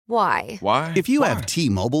Why? Why? If you have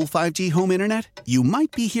T-Mobile 5G home internet, you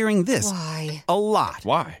might be hearing this Why? a lot.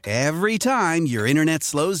 Why? Every time your internet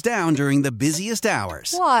slows down during the busiest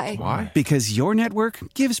hours. Why? Why? Because your network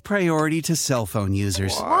gives priority to cell phone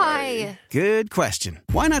users. Why? Good question.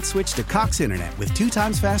 Why not switch to Cox Internet with 2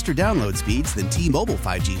 times faster download speeds than T-Mobile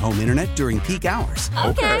 5G home internet during peak hours?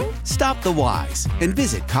 Okay. Stop the whys and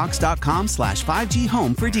visit cox.com/5G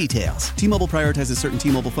home for details. T-Mobile prioritizes certain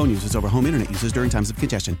T-Mobile phone users over home internet users during times of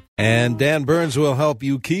congestion. And Dan Burns will help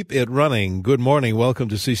you keep it running. Good morning. Welcome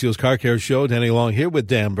to CCO's Car Care Show. Danny Long here with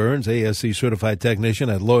Dan Burns, ASC certified technician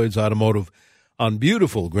at Lloyd's Automotive on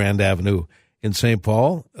beautiful Grand Avenue in St.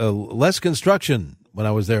 Paul. Less construction when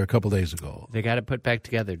I was there a couple days ago. They got it put back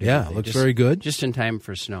together, didn't Yeah, they? looks very good. Just in time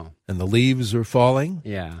for snow. And the leaves are falling.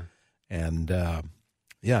 Yeah. And, I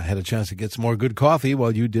had a chance to get some more good coffee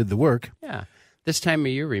while you did the work. Yeah. This time of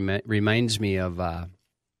year reminds me of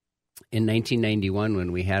in 1991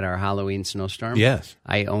 when we had our Halloween snowstorm. Yes.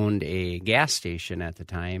 I owned a gas station at the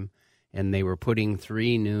time, and they were putting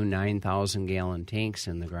 3 new 9,000-gallon tanks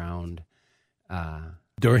in the ground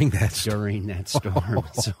During that storm. during that storm.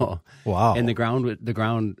 So, Wow. and the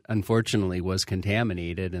ground unfortunately was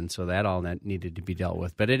contaminated, and so that needed to be dealt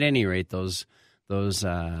with. But at any rate, those holes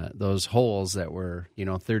that were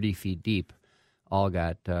 30 feet deep all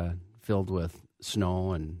got filled with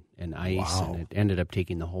snow and ice, Wow. and it ended up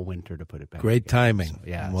taking the whole winter to put it back. Great together. timing. So,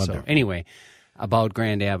 yeah. Wonderful. So anyway, about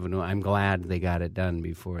Grand Avenue, I'm glad they got it done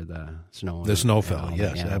before the snow. The snow and fell, all that.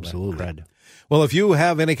 yes, Yeah, that absolutely. crud. Well, if you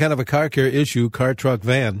have any kind of a car care issue, car, truck,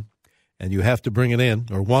 van, and you have to bring it in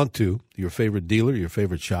or want to, your favorite dealer, your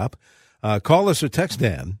favorite shop, call us or text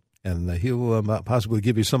Dan, and he'll possibly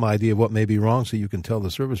give you some idea of what may be wrong so you can tell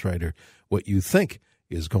the service writer what you think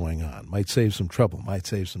is going on. Might save some trouble, might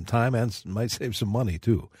save some time, and might save some money,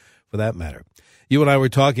 too, for that matter. You and I were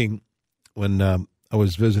talking when I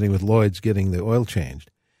was visiting with Lloyd's getting the oil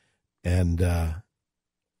changed, and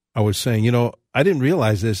I was saying, I didn't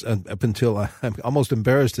realize this up until, I'm almost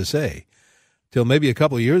embarrassed to say, till maybe a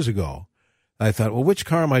couple of years ago. I thought, well, which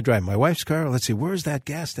car am I driving? My wife's car? Let's see, where's that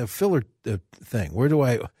filler thing?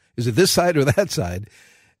 Is it this side or that side?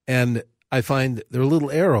 And I find there are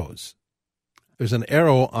little arrows. There's an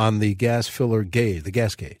arrow on the gas filler gauge, the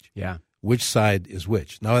gas gauge. Yeah. Which side is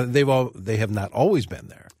which? Now, they have not always been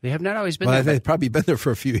there. They have not always been Well, there. they've probably been there for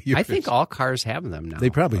a few years. I think all cars have them now. They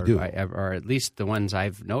probably do. Or at least the ones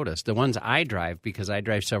I've noticed. The ones I drive, because I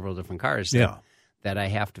drive several different cars that I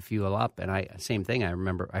have to fuel up. And same thing,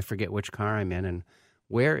 I forget which car I'm in and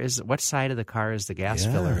what side of the car is the gas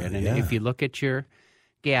filler in. And if you look at your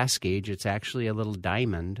gas gauge, it's actually a little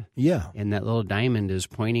diamond. Yeah. And that little diamond is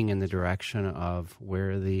pointing in the direction of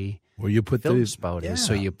where you put fill the spout is.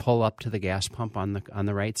 So you pull up to the gas pump on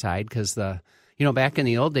the right side, because back in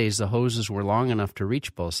the old days, the hoses were long enough to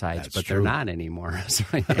reach both sides, That's but true. they're not anymore. So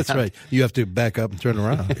That's right. You have to back up and turn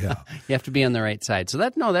around. Yeah. You have to be on the right side. So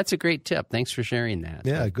that's a great tip. Thanks for sharing that.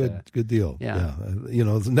 Yeah, But, good deal. yeah.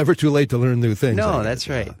 It's never too late to learn new things. No, that's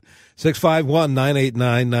right.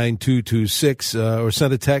 651-989-9226, or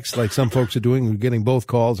send a text like some folks are doing. We're getting both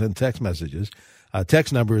calls and text messages.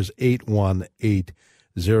 Text number is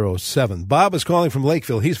 81807. Bob is calling from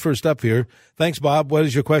Lakeville. He's first up here. Thanks, Bob. What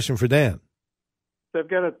is your question for Dan? I've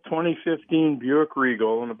got a 2015 Buick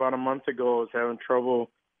Regal, and about a month ago I was having trouble,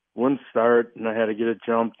 wouldn't start, and I had to get it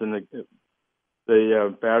jumped, and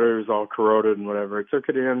the battery was all corroded and whatever. I took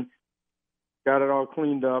it in, got it all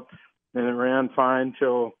cleaned up, and it ran fine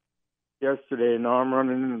till yesterday. Now I'm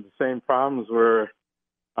running into the same problems where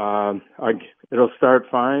it'll start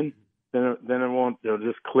fine, then it won't. It'll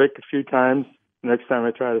just click a few times. Next time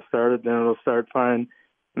I try to start it, then it'll start fine,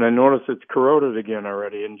 and I notice it's corroded again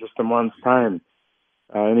already in just a month's time.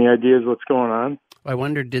 Any ideas what's going on? I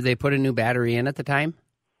wondered, did they put a new battery in at the time?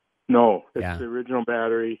 No, it's the original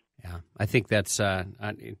battery. Yeah, I think that's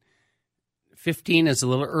 15 is a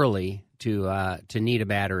little early to need a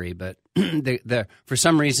battery, but for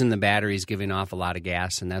some reason the battery is giving off a lot of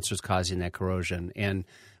gas, and that's what's causing that corrosion. And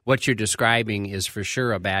what you're describing is for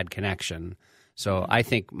sure a bad connection. So I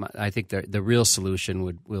think the real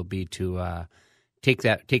solution will be to take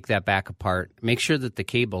that back apart. Make sure that the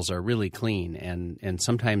cables are really clean, and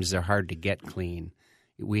sometimes they're hard to get clean.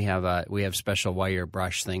 We have special wire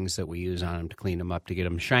brush things that we use on them to clean them up, to get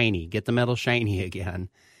them shiny, get the metal shiny again,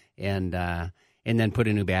 and then put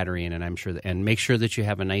a new battery in. And I'm sure and make sure that you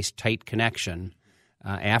have a nice tight connection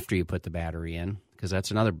after you put the battery in, because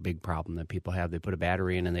that's another big problem that people have. They put a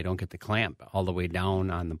battery in and they don't get the clamp all the way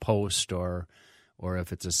down on the post, or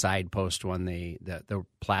if it's a side post one, the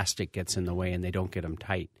plastic gets in the way and they don't get them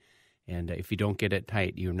tight. And if you don't get it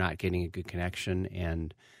tight, you're not getting a good connection,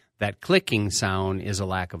 and that clicking sound is a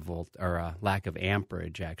lack of a lack of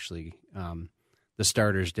amperage. Actually, the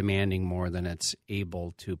starter's demanding more than it's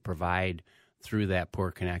able to provide through that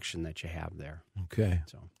poor connection that you have there. Okay.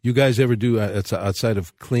 So you guys ever do outside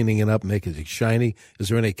of cleaning it up, make it shiny? Is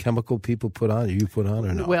there any chemical people put on, or you put on,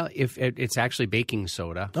 or no? Well, if it's actually baking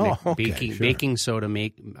soda. Oh, okay, sure. Baking soda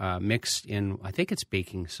mixed in. I think it's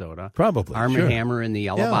baking soda. Probably. Arm sure. & Hammer in the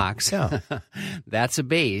yellow box. Yeah. That's a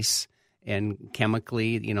base, and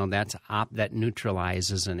chemically, that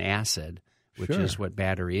neutralizes an acid, which Sure. is what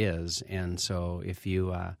battery is. And so, if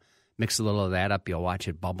you mix a little of that up, you'll watch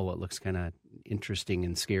it bubble. It looks kind of interesting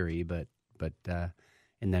and scary, but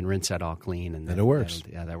and then rinse that all clean, and then it works.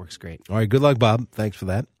 That works great. All right. Good luck, Bob. Thanks for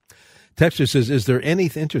that. Texter says, "Is there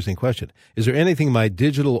anything?" Interesting question. Is there anything my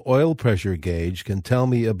digital oil pressure gauge can tell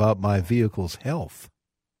me about my vehicle's health?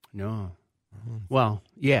 No. Well,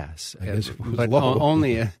 yes, I guess it was but low.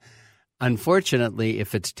 only. Unfortunately,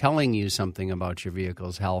 if it's telling you something about your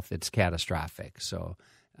vehicle's health, it's catastrophic. So,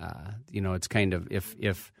 it's kind of if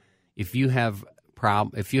you have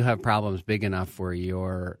problems big enough where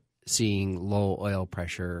you're seeing low oil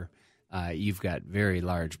pressure, you've got very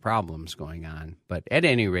large problems going on. But at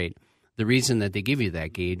any rate, the reason that they give you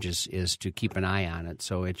that gauge is to keep an eye on it.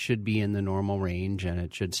 So it should be in the normal range, and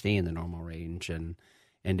it should stay in the normal range. And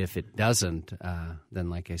if it doesn't,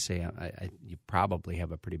 then like I say, you probably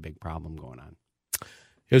have a pretty big problem going on.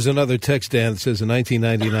 Here's another text, Dan, that says, a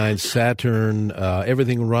 1999 Saturn,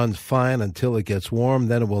 everything runs fine until it gets warm.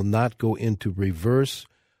 Then it will not go into reverse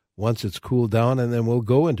once it's cooled down, and then we'll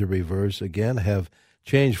go into reverse again, have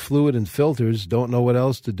changed fluid and filters, don't know what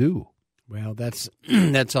else to do. Well, that's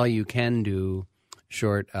all you can do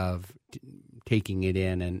short of taking it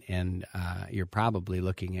in, and you're probably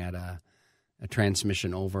looking at a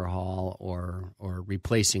transmission overhaul or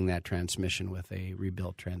replacing that transmission with a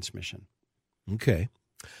rebuilt transmission. Okay.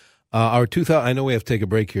 I know we have to take a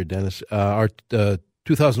break here, Dennis. Our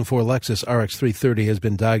 2004 Lexus RX 330 has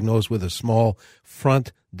been diagnosed with a small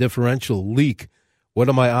front differential leak. What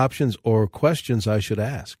are my options or questions I should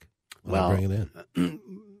ask when I bring it in?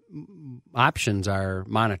 Options are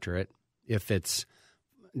monitor it. If it's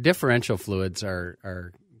differential fluids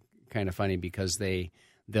are kind of funny because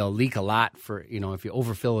they'll leak a lot if you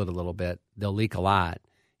overfill it a little bit, they'll leak a lot.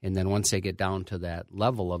 And then once they get down to that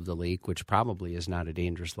level of the leak, which probably is not a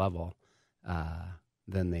dangerous level,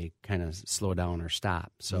 then they kind of slow down or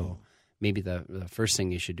stop. So maybe the first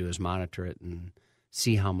thing you should do is monitor it and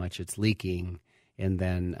see how much it's leaking. And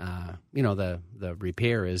then, the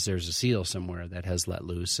repair is there's a seal somewhere that has let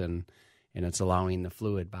loose and it's allowing the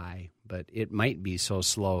fluid by. But it might be so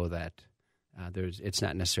slow that it's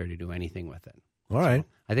not necessary to do anything with it. All right. So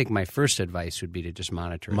I think my first advice would be to just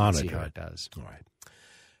monitor it and see how it does. All right.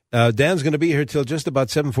 Dan's going to be here till just about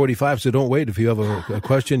 7:45, so don't wait. If you have a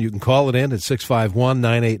question, you can call it in at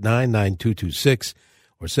 651-989-9226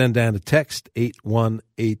 or send Dan a text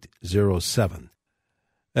 81807.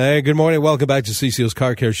 Hey, good morning. Welcome back to CCO's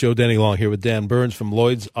Car Care Show. Denny Long here with Dan Burns from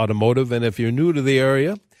Lloyd's Automotive. And if you're new to the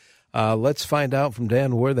area, let's find out from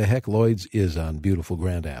Dan where the heck Lloyd's is on beautiful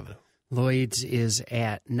Grand Avenue. Lloyd's is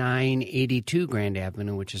at 982 Grand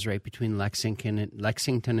Avenue, which is right between Lexington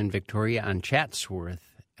and Victoria on Chatsworth,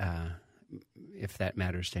 if that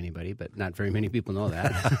matters to anybody, but not very many people know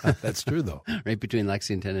that. That's true, though. Right between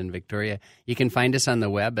Lexington and Victoria. You can find us on the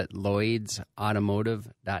web at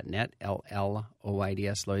lloydsautomotive.net,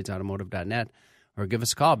 LLOIDS, lloydsautomotive.net, or give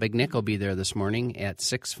us a call. Big Nick will be there this morning at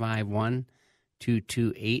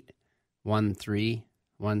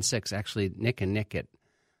 651-228-1316. Actually, Nick and Nick at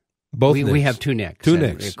both. We have two Nicks. Two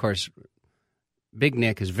Nicks. Of course, Big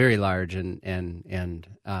Nick is very large, and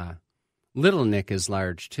Little Nick is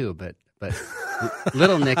large too. But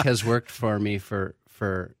Little Nick has worked for me for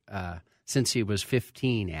since he was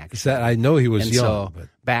 15. Actually, I know he was and young. So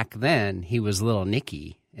back then he was Little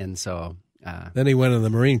Nicky, and so. Then he went in the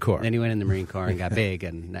Marine Corps. Then he went in the Marine Corps and got big,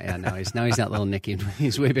 and now he's not Little Nicky.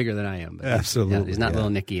 He's way bigger than I am. But Absolutely, he's not Little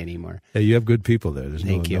Nicky anymore. Yeah, you have good people there. There's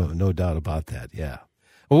no doubt about that. Yeah.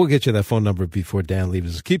 Well, we'll get you that phone number before Dan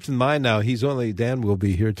leaves. Keep in mind now, Dan will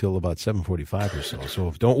be here till about 7:45 or so.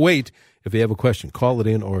 So don't wait. If you have a question, call it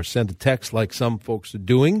in or send a text like some folks are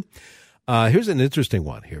doing. Here's an interesting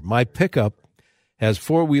one here. My pickup has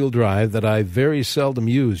four-wheel drive that I very seldom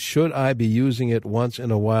use. Should I be using it once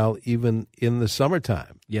in a while, even in the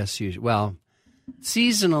summertime? Yes, well,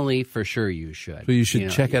 seasonally for sure you should. So you should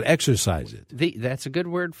check it, exercise it. That's a good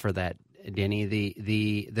word for that,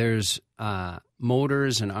 Denny. There's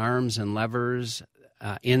motors and arms and levers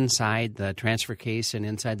inside the transfer case and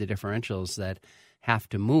inside the differentials that have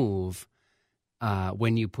to move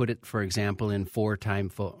when you put it, for example, in full-time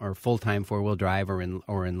 4-wheel drive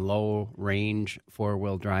or in low range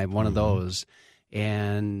 4-wheel drive, one of those,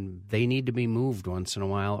 and they need to be moved once in a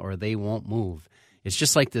while or they won't move. It's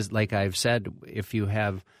just like this. Like I've said, if you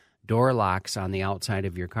have door locks on the outside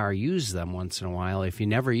of your car, use them once in a while. If you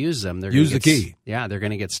never use them, they're use the key. Yeah, they're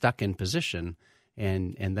going to get stuck in position,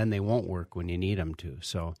 and then they won't work when you need them to.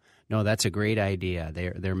 So. No, that's a great idea.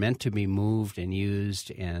 They're meant to be moved and used,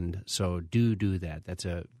 and so do that. That's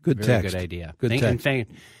a very good idea. Good text.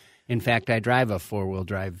 In fact, I drive a 4-wheel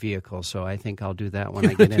drive vehicle, so I think I'll do that when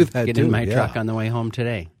I get in my truck on the way home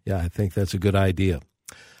today. Yeah, I think that's a good idea.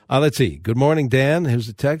 Let's see. Good morning, Dan. Here's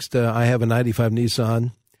the text. I have a 95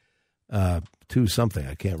 Nissan, to something.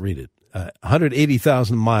 I can't read it.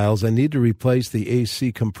 180,000 miles. I need to replace the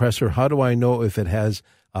AC compressor. How do I know if it has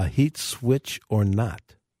a heat switch or not?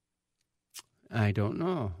 I don't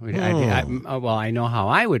know. Well, I know how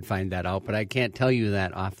I would find that out, but I can't tell you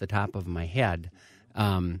that off the top of my head.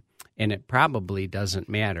 And it probably doesn't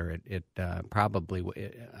matter. It probably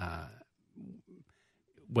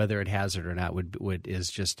whether it has it or not is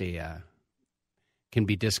just can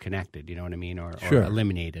be disconnected. You know what I mean, or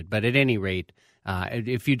eliminated. But at any rate,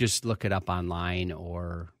 if you just look it up online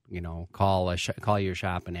or call your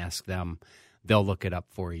shop and ask them, they'll look it up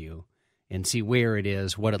for you and see where it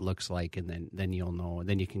is, what it looks like, and then you'll know.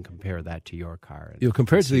 Then you can compare that to your car. You'll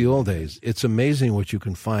compare it to the old days. It's amazing what you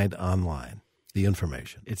can find online, the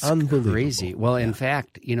information. It's unbelievable. Crazy. Well, in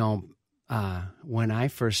fact, when I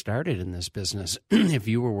first started in this business, if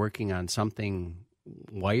you were working on something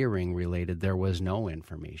wiring related, there was no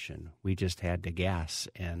information. We just had to guess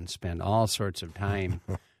and spend all sorts of time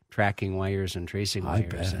tracking wires and tracing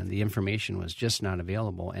wires, and the information was just not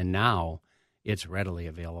available. And now it's readily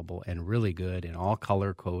available and really good and all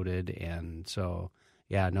color coded, and so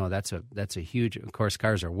that's a huge. Of course,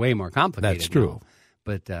 cars are way more complicated. That's true,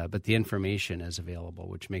 now, but the information is available,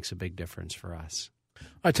 which makes a big difference for us.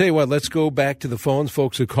 I tell you what, let's go back to the phones.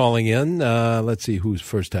 Folks are calling in. Let's see who's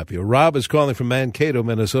first up here. Rob is calling from Mankato,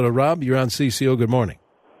 Minnesota. Rob, you're on CCO. Good morning.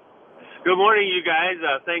 Good morning, you guys.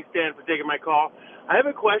 Thanks, Dan, for taking my call. I have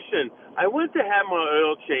a question. I went to have my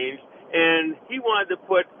oil changed, and he wanted to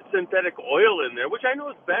put synthetic oil in there, which I know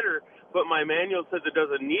is better, but my manual says it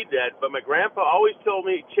doesn't need that. But my grandpa always told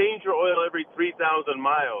me, change your oil every 3,000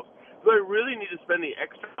 miles. Do I really need to spend the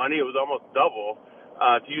extra money? It was almost double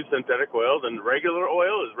to use synthetic oil than regular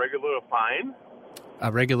oil. Is regular oil fine?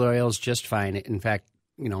 Regular oil is just fine. In fact,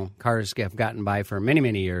 cars have gotten by for many,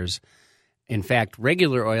 many years. In fact,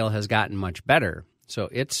 regular oil has gotten much better. So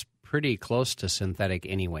it's pretty close to synthetic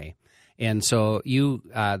anyway. And so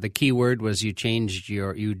the key word was you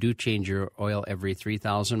do change your oil every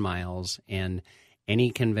 3,000 miles, and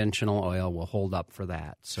any conventional oil will hold up for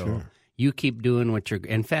that. So you keep doing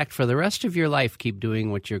in fact, for the rest of your life, keep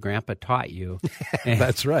doing what your grandpa taught you.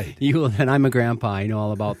 That's right. And I'm a grandpa. I know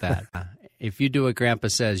all about that. If you do what grandpa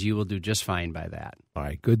says, you will do just fine by that. All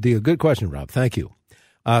right. Good deal. Good question, Rob. Thank you.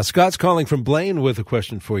 Scott's calling from Blaine with a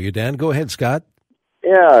question for you, Dan. Go ahead, Scott.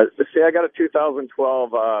 Yeah, see, I got a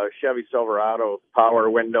 2012 Chevy Silverado, power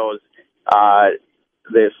windows.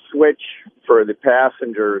 The switch for the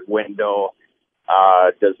passenger window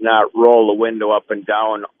does not roll the window up and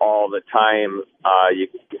down all the time.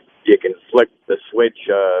 You can flick the switch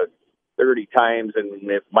 30 times, and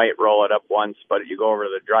it might roll it up once, but you go over to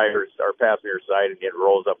the driver's or passenger side, and it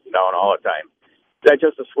rolls up and down all the time. Is that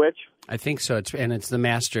just a switch? I think so. It's the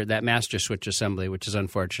master switch assembly, which is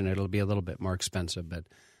unfortunate. It'll be a little bit more expensive, but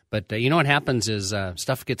what happens is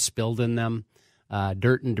stuff gets spilled in them.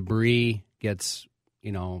 Dirt and debris gets,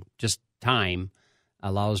 just time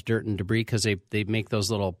allows dirt and debris because they make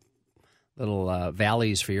those little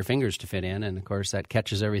valleys for your fingers to fit in, and of course that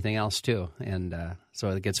catches everything else too, and so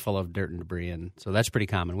it gets full of dirt and debris, and so that's pretty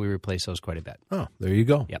common. We replace those quite a bit. Oh, there you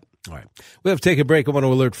go. Yep. All right, we have to take a break. I want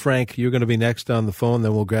to alert Frank. You're going to be next on the phone.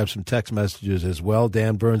 Then we'll grab some text messages as well.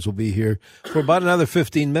 Dan Burns will be here for about another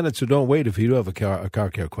 15 minutes, so don't wait if you do have a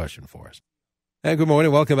car care question for us. And good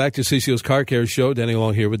morning. Welcome back to CCO's Car Care Show. Danny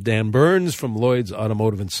Long here with Dan Burns from Lloyd's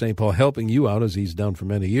Automotive in St. Paul, helping you out as he's done for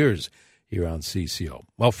many years here on CCO.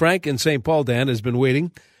 Well, Frank in St. Paul, Dan, has been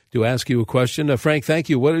waiting to ask you a question. Frank, thank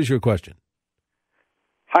you. What is your question?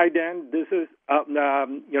 Hi, Dan. This is, I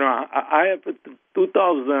have a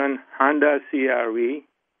 2000 Honda CR-V,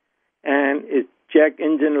 and its check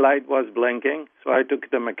engine light was blinking, so I took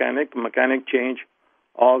the mechanic. The mechanic changed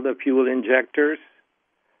all the fuel injectors.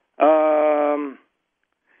 I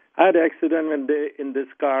had an accident in this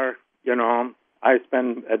car, I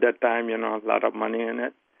spent at that time, a lot of money in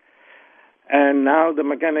it. And now the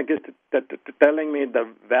mechanic is telling me the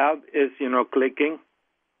valve is, clicking.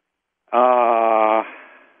 I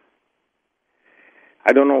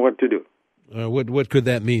don't know what to do. What could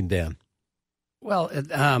that mean, Dan? Well,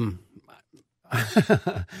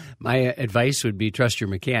 my advice would be trust your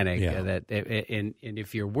mechanic. Yeah. And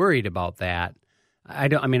if you're worried about that, I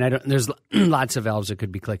don't. There's lots of valves that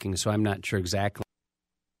could be clicking, so I'm not sure exactly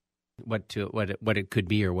what it could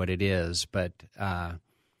be or what it is. But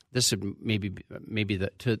this would maybe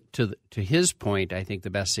to his point. I think the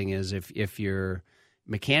best thing is if your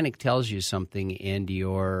mechanic tells you something and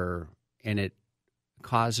it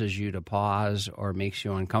causes you to pause or makes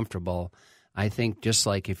you uncomfortable. I think just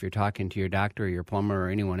like if you're talking to your doctor or your plumber or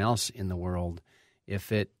anyone else in the world,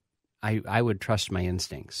 I would trust my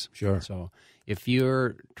instincts. Sure. So if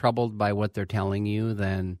you're troubled by what they're telling you,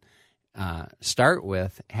 then start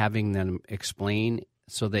with having them explain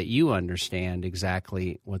so that you understand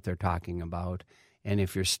exactly what they're talking about. And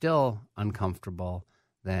if you're still uncomfortable,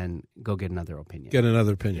 then go get another opinion. Get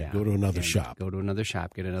another opinion. Yeah. Go to another shop. Go to another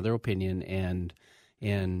shop. Get another opinion. And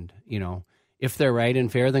if they're right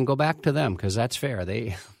and fair, then go back to them because that's fair.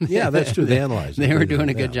 That's true. They analyzed it. They were doing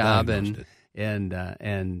a good job,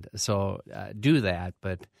 and so do that.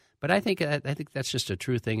 But I think that's just a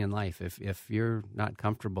true thing in life. If you're not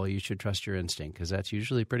comfortable, you should trust your instinct because that's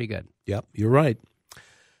usually pretty good. Yep, you're right.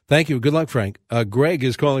 Thank you. Good luck, Frank. Greg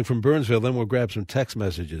is calling from Burnsville. Then we'll grab some text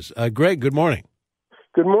messages. Greg, good morning.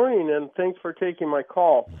 Good morning, and thanks for taking my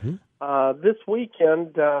call. Mm-hmm. This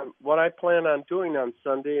weekend, what I plan on doing on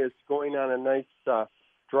Sunday is going on a nice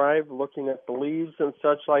drive, looking at the leaves and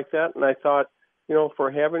such like that. And I thought,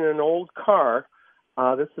 for having an old car,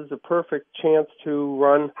 this is a perfect chance to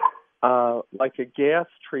run like a gas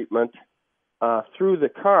treatment through the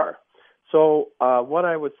car. So what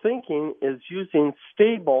I was thinking is using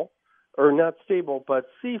Seafoam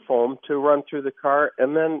to run through the car,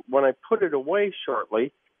 and then when I put it away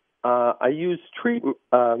shortly, I use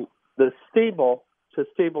the stable to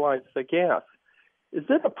stabilize the gas. Is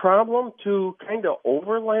it a problem to kind of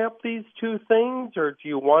overlap these two things, or do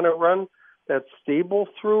you want to run that stable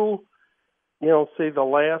through, say the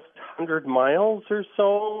last 100 miles or so,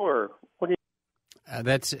 or what do you?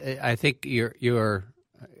 I think your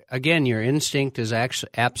instinct is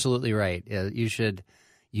actually absolutely right. You should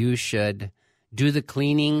do the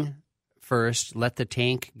cleaning first, let the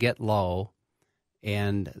tank get low,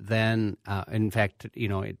 and then, in fact,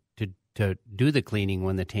 to do the cleaning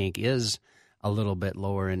when the tank is a little bit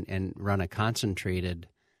lower and run a concentrated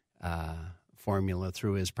formula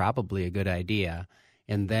through is probably a good idea.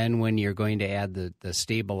 And then when you're going to add the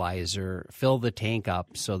stabilizer, fill the tank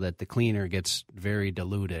up so that the cleaner gets very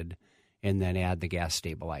diluted, and then add the gas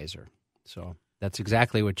stabilizer. So that's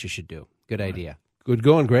exactly what you should do. Good idea. Good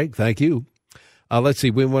going, Greg. Thank you. Let's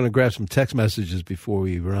see. We want to grab some text messages before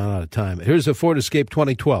we run out of time. Here's a Ford Escape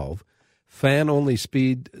 2012. Fan-only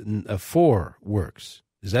speed 4 works.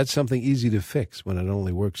 Is that something easy to fix when it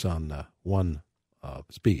only works on one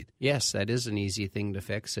speed? Yes, that is an easy thing to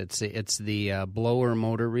fix. It's the blower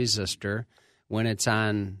motor resistor. When it's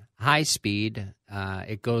on high speed,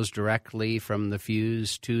 it goes directly from the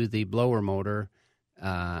fuse to the blower motor,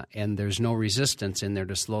 and there's no resistance in there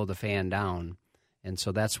to slow the fan down. And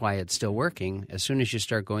so that's why it's still working. As soon as you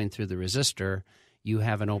start going through the resistor, you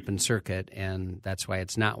have an open circuit, and that's why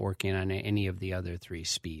it's not working on any of the other 3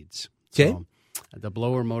 speeds. Okay. So the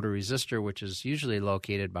blower motor resistor, which is usually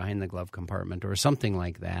located behind the glove compartment or something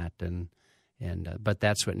like that, but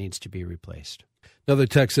that's what needs to be replaced. Another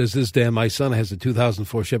text says this, Dan, my son has a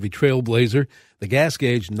 2004 Chevy Trailblazer. The gas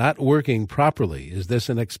gauge not working properly. Is this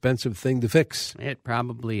an expensive thing to fix? It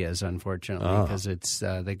probably is, unfortunately, because it's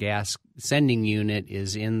the gas sending unit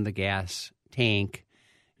is in the gas tank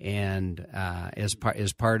and is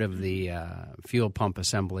part of the fuel pump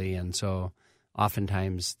assembly, and so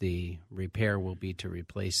oftentimes the repair will be to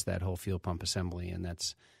replace that whole fuel pump assembly, and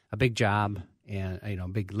that's a big job and a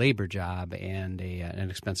big labor job and an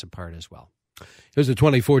expensive part as well. Here's a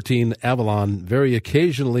 2014 Avalon. Very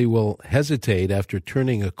occasionally will hesitate after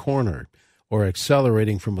turning a corner or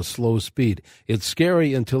accelerating from a slow speed. It's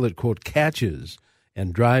scary until it, quote, catches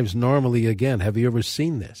and drives normally again. Have you ever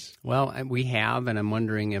seen this? Well, we have, and I'm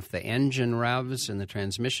wondering if the engine revs and the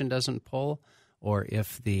transmission doesn't pull, or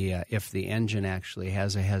if the engine actually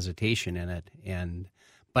has a hesitation in it.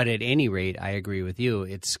 But at any rate, I agree with you.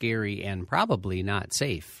 It's scary and probably not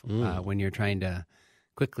safe when you're trying to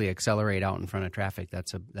quickly accelerate out in front of traffic.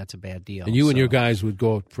 That's a bad deal. And you and your guys would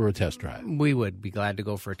go for a test drive. We would be glad to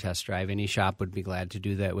go for a test drive. Any shop would be glad to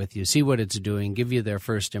do that with you. See what it's doing, give you their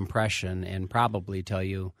first impression, and probably tell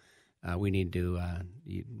you we need to.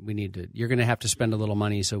 You're going to have to spend a little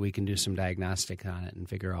money so we can do some diagnostic on it and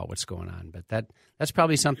figure out what's going on. But that's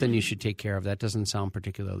probably something you should take care of. That doesn't sound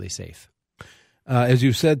particularly safe. As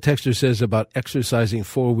you said, Texter says about exercising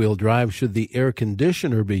four-wheel drive, should the air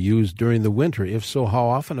conditioner be used during the winter? If so, how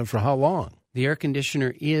often and for how long? The air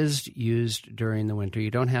conditioner is used during the winter.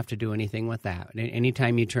 You don't have to do anything with that.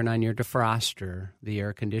 Anytime you turn on your defroster, the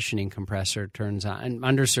air conditioning compressor turns on. And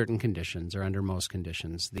under certain conditions, or under most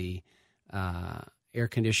conditions, the air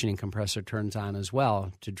conditioning compressor turns on as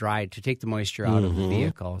well to take the moisture out of the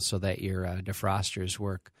vehicle so that your defrosters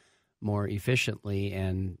work more efficiently.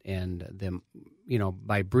 And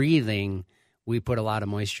by breathing, we put a lot of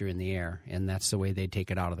moisture in the air, and that's the way they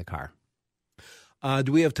take it out of the car.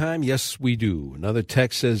 Do we have time? Yes, we do. Another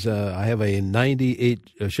text says, I have a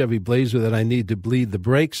 98 Chevy Blazer that I need to bleed the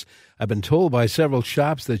brakes. I've been told by several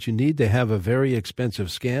shops that you need to have a very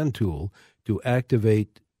expensive scan tool to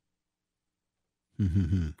activate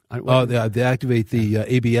activate the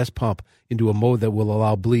ABS pump into a mode that will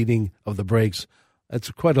allow bleeding of the brakes.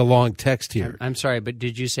 That's quite a long text here. I'm sorry, but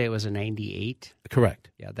did you say it was a 98? Correct.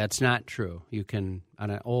 Yeah, that's not true. You can, on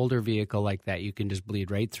an older vehicle like that, you can just bleed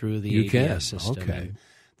right through the ABS system. Okay. And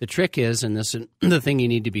the trick is, and this is the thing you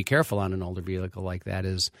need to be careful on an older vehicle like that,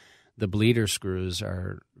 is the bleeder screws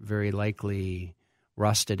are very likely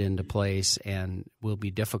rusted into place and will be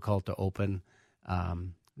difficult to open.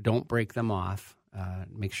 Don't break them off.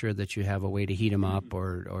 Make sure that you have a way to heat them up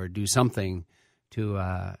or do something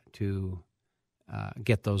to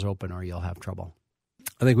get those open, or you'll have trouble.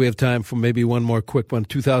 I think we have time for maybe one more quick one.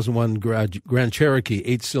 2001 Grand Cherokee,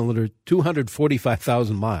 8-cylinder,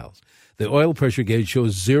 245,000 miles. The oil pressure gauge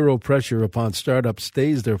shows zero pressure upon startup,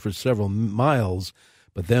 stays there for several miles,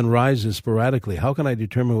 but then rises sporadically. How can I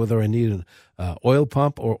determine whether I need an oil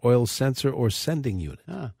pump or oil sensor or sending unit?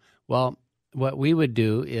 Well, what we would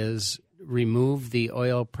do is remove the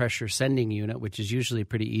oil pressure sending unit, which is usually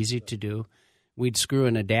pretty easy to do. We'd screw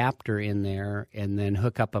an adapter in there and then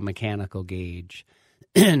hook up a mechanical gauge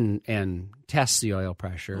and test the oil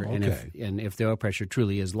pressure. Okay. And if the oil pressure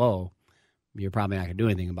truly is low, you're probably not going to do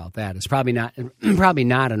anything about that. It's probably not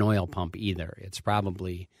an oil pump either. It's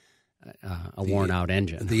probably a worn-out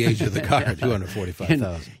engine. The age of the car,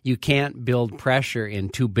 245,000. You can't build pressure in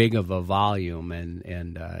too big of a volume,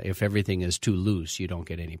 and if everything is too loose, you don't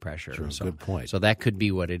get any pressure. Sure, good point. So that could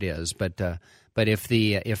be what it is. But if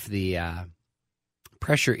the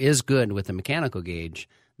pressure is good with the mechanical gauge,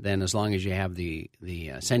 then as long as you have the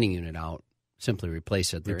sending unit out, simply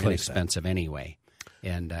replace it. They're inexpensive anyway,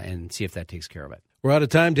 and see if that takes care of it. We're out of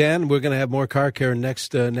time, Dan. We're going to have more car care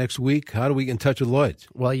next week. How do we get in touch with Lloyd's?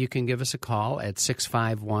 Well, you can give us a call at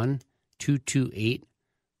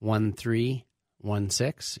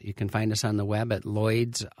 651-228-1316. You can find us on the web at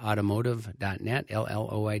lloydsautomotive.net,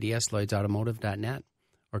 LLOIDS, lloydsautomotive.net,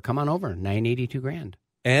 or come on over, 982 Grand.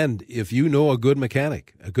 And if you know a good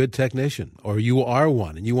mechanic, a good technician, or you are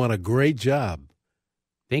one and you want a great job.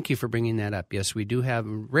 Thank you for bringing that up. Yes, we do have,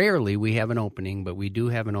 rarely we have an opening, but we do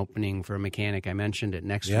have an opening for a mechanic. I mentioned it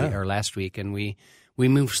week or last week, and we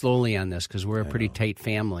move slowly on this because we're a pretty tight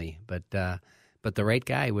family. But the right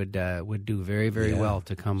guy would do very, very well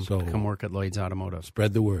to come work at Lloyd's Automotive.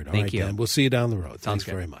 Spread the word. Thank you. Dan. We'll see you down the road. Sounds Thanks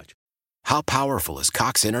very much. How powerful is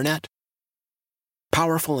Cox Internet?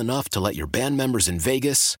 Powerful enough to let your band members in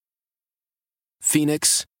Vegas,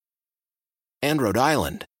 Phoenix, and Rhode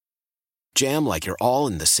Island jam like you're all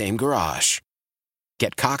in the same garage.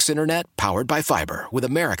 Get Cox Internet powered by fiber with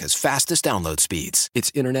America's fastest download speeds.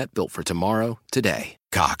 It's internet built for tomorrow, today.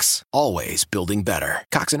 Cox, always building better.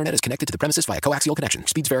 Cox Internet is connected to the premises via coaxial connection.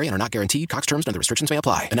 Speeds vary and are not guaranteed. Cox terms and other restrictions may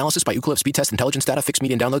apply. Analysis by Ookla Speed Test Intelligence Data. Fixed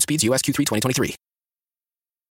median download speeds. US Q3 2023.